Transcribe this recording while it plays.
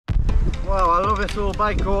this old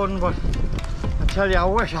bike going, but I tell you, I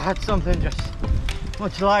wish I had something just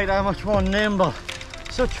much lighter, much more nimble.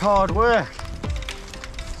 Such hard work.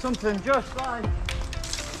 Something just like...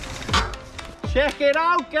 Check it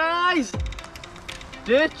out, guys!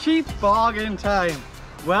 Dirt cheap bargain time.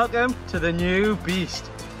 Welcome to the new beast.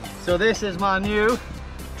 So this is my new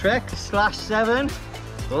Trek /7,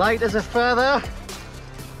 light as a feather.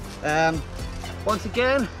 Once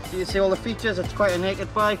again, you can see all the features. It's quite a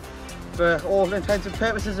naked bike for all intents and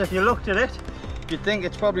purposes. If you looked at it, you'd think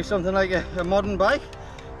it's probably something like a modern bike.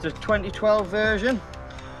 It's a 2012 version.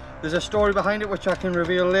 There's a story behind it which I can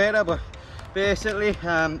reveal later, but basically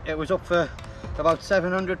it was up for about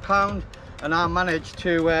 £700, and I managed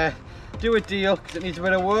to do a deal because it needs a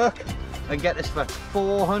bit of work and get this for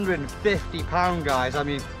 £450, guys. I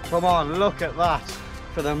mean, come on, look at that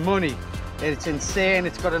for the money. It's insane.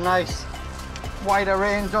 It's got a nice wider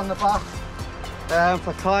range on the back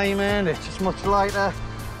for climbing. It's just much lighter,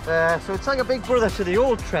 so it's like a big brother to the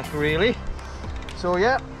old Trek, really. So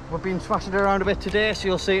yeah, we've been smashing it around a bit today, so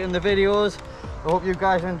you'll see it in the videos. I hope you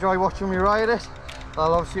guys enjoy watching me ride it.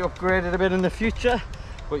 I'll obviously upgrade it a bit in the future,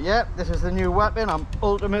 but yeah, this is the new weapon. I'm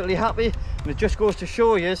ultimately happy, and it just goes to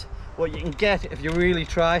show you what you can get if you really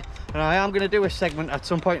try. And I am going to do a segment at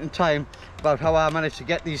some point in time about how I managed to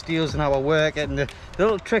get these deals and how I work it and the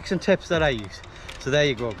little tricks and tips that I use. So there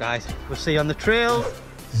you go, guys. We'll see you on the trail.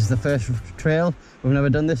 This is the first trail. We've never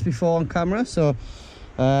done this before on camera, so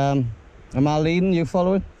am I leading, you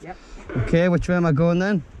following? Yep. Okay, which way am I going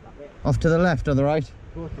then? Off to the left or the right?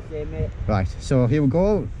 Both the same, mate. Right, so here we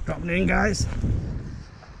go. Dropping in, guys.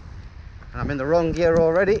 I'm in the wrong gear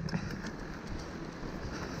already.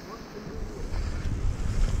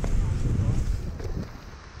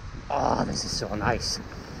 Oh, this is so nice.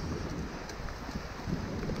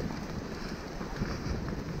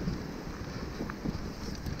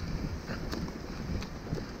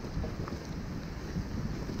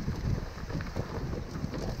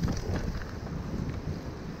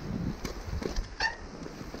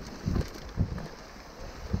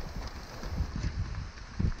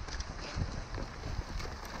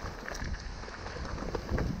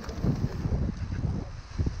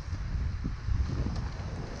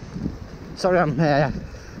 Sorry, I'm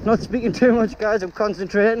not speaking too much, guys. I'm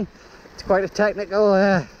concentrating. It's quite a technical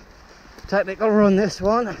run, this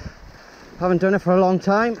one. Haven't done it for a long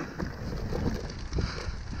time.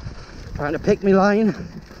 Trying to pick my line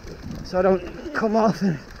so I don't come off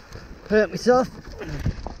and hurt myself.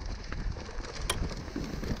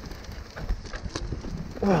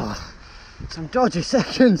 Whoa, some dodgy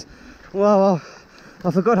sections. Wow, I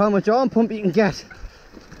forgot how much arm pump you can get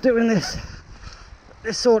doing this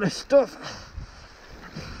sort of stuff.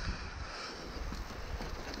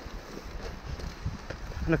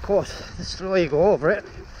 And of course, the slower you go over it,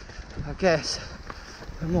 I guess,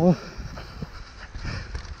 the more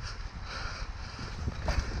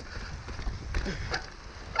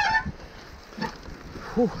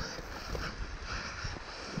whew.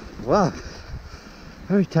 Wow,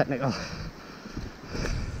 very technical.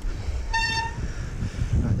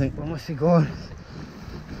 I think we must be going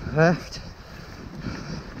left.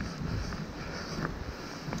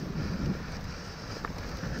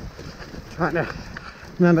 Trying to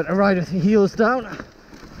remember to ride with the heels down.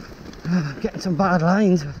 I'm getting some bad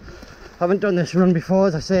lines. I haven't done this run before,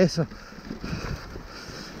 as I say, so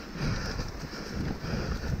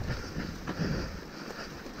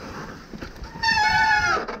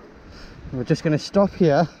we're just going to stop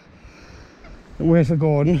here and wait for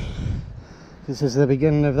Gordon. This is the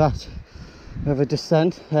beginning of that, of a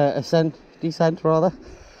descent rather.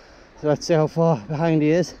 So let's see how far behind he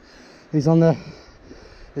is. He's on the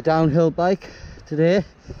downhill bike today.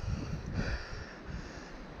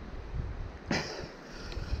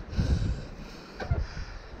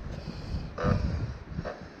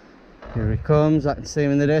 Here he comes. I can see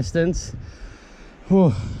him in the distance.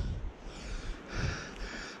 Whew.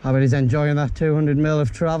 I bet he's enjoying that 200 mil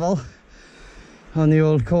of travel on the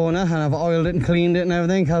old corner, and I've oiled it and cleaned it and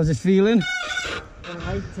everything. How's it feeling?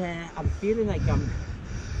 Right, I'm feeling like I'm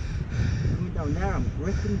coming down there. I'm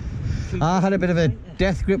gripping. I had a bit of a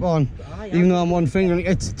death grip on, even though I'm one finger.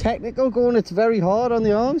 It's technical going, it's very hard on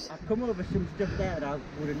the arms. I've come over some stuff there that I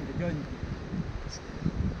wouldn't have done.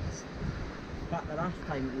 Back the last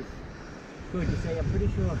time it was good to say. I'm pretty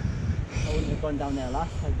sure I wouldn't have gone down there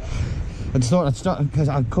last time. I just thought I'd start because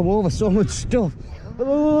I'd come over so much stuff.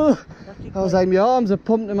 Oh, I was like, my arms are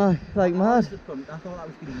pumped like mad. I thought that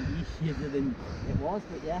was going to be easier than it was,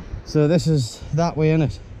 but yeah. So this is that way,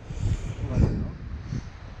 innit? Well, I don't know.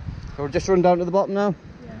 So we'll just run down to the bottom now.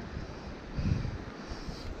 Yeah.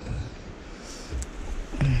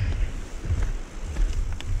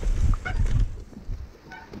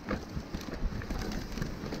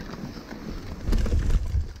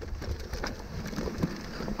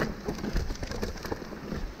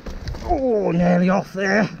 nearly off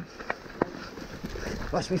there.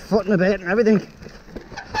 Lost my foot in a bit and everything.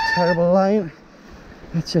 Terrible line.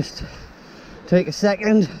 Let's just take a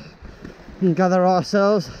second and gather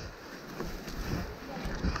ourselves.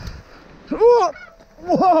 Whoa!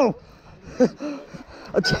 Whoa!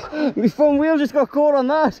 My front wheel just got caught on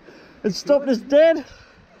that. It stopped us dead.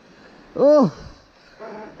 Oh,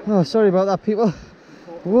 sorry about that, people.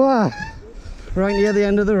 Wow! Right near the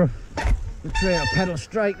end of the trail, pedal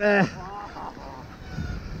strike there.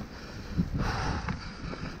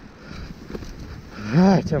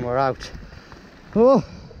 Right, and we're out. Oh,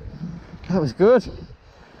 that was good.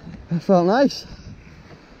 That felt nice.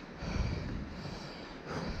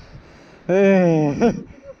 Hey.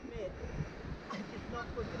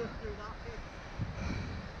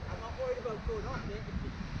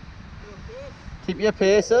 Keep your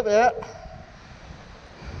pace up, yeah.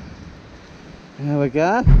 There we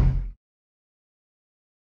go.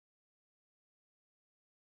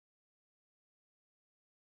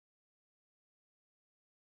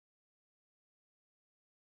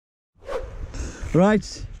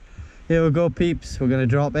 Right, here we go, peeps. We're going to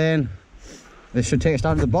drop in. This should take us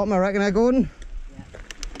down to the bottom, I reckon, Gordon? Yeah.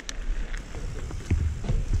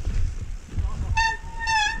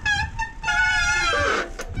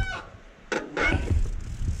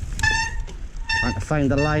 Trying to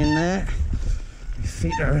find the line there. My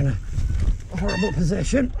feet are in a horrible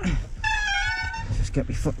position. Just get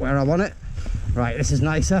my foot where I want it. Right, this is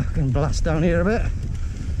nicer. I can blast down here a bit.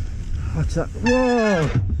 What's that? Whoa!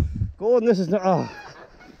 Gordon, this is not. Oh,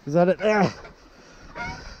 is that it there?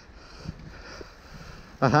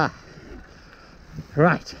 Aha!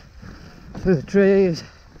 Right, through the trees.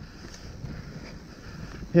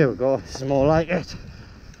 Here we go. This is more like it.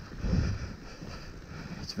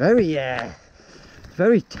 It's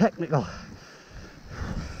very technical.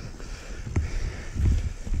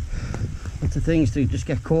 Lots of things to just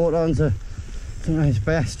get caught on, so sometimes it's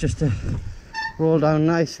best just to roll down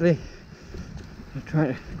nicely. I'm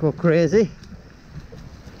trying to go crazy.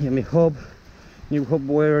 Get my hub, new hub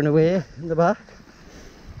wearing away in the back.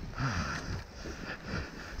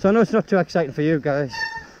 So I know it's not too exciting for you guys,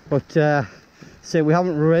 but say we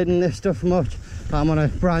haven't ridden this stuff much. I'm on a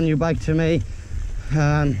brand new bike to me.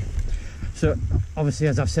 So obviously,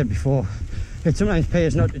 as I've said before, it sometimes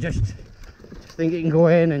pays not to just think you can go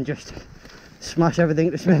in and just smash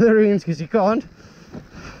everything to smithereens, because you can't.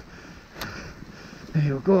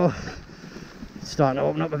 There we go. It's starting to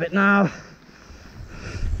open up a bit now.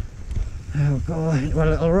 There we go, into a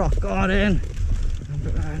little rock garden.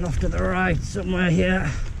 And off to the right somewhere here.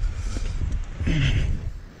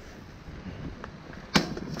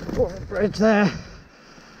 Over the bridge there.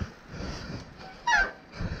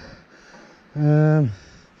 And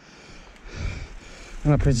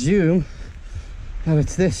I presume that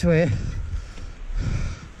it's this way,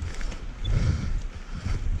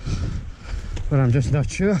 but I'm just not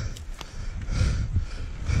sure.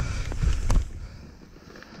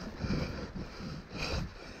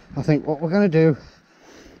 I think what we're going to do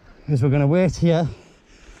is we're going to wait here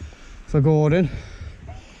for Gordon,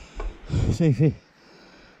 see if he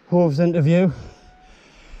hoves into view.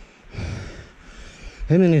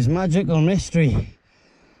 Him and his magical mystery.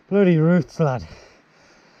 Bloody roots, lad.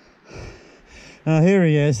 Here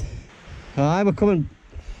he is. Alright, we're coming.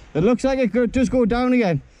 It looks like it could just go down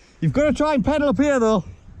again. You've got to try and pedal up here though.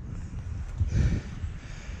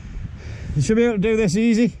 You should be able to do this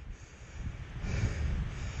easy.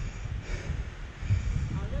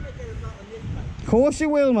 Of course you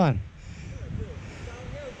will, man.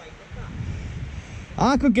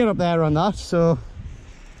 I could get up there on that, so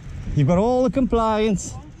you've got all the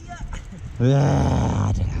compliance. Yeah,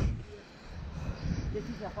 I don't know. This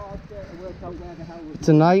is a hard to work out where the hell we're. It's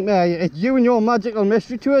a nightmare. It's you and your magical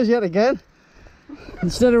mystery tours yet again.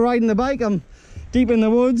 Instead of riding the bike, I'm deep in the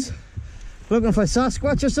woods looking for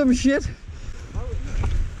Sasquatch or some shit.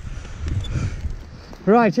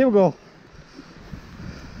 Right, here we go.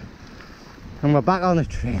 And we're back on the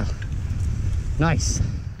trail. Nice.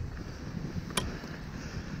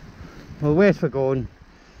 We'll wait for Gordon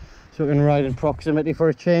so we can ride in proximity for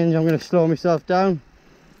a change. I'm going to slow myself down.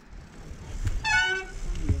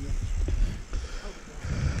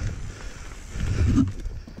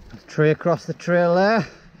 Tree across the trail there.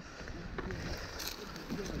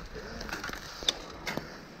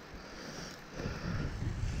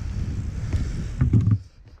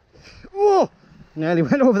 Whoa! Nearly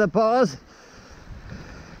went over the bars.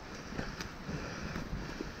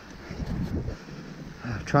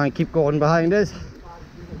 Try and keep Gordon behind us.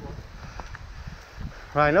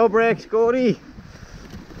 Right, no brakes, Gordy.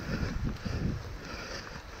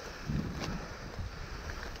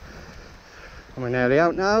 nearly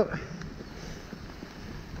out now. Of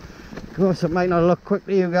course, it might not look quick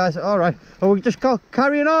to you guys. All right, are we just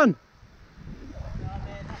carrying on?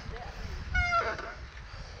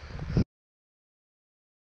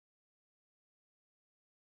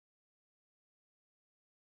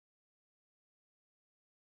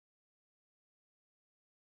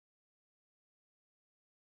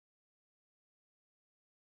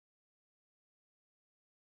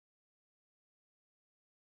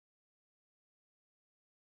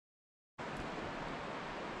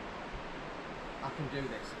 I can do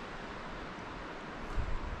this.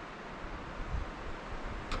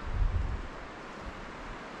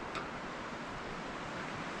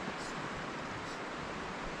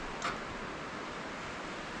 I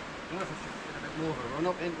don't know if I should get a bit more of a run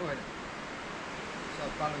up into it. So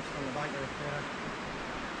I've balanced on the back of it there.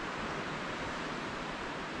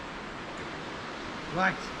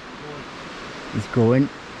 Right. He's going.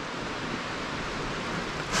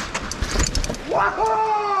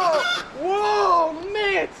 Whoa! Whoa,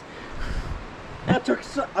 mate! That took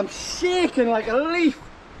so... I'm shaking like a leaf.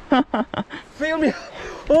 Feel me?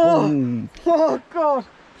 Oh! Oh, God!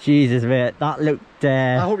 Jesus, mate, that looked...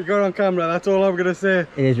 I hope you got it on camera, that's all I'm going to say.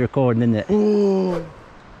 It is recording, isn't it? Oh.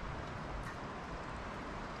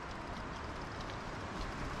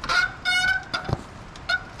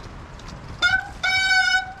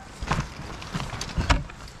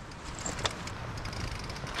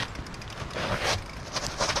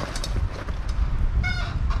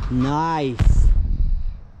 Nice.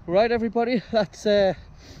 Right, everybody, that's the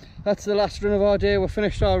last run of our day. We've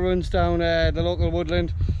finished our runs down the local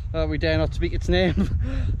woodland. We dare not speak its name.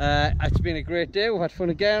 It's been a great day. We've had fun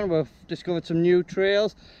again. We've discovered some new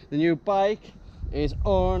trails. The new bike is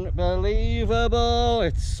unbelievable.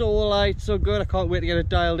 It's so light, so good. I can't wait to get it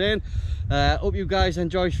dialed in. Hope you guys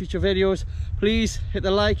enjoy future videos. Please hit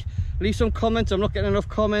the like, leave some comments. I'm not getting enough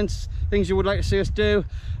comments, things you would like to see us do,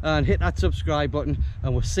 and hit that subscribe button,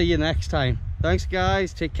 and we'll see you next time. Thanks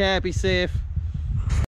guys, take care, be safe.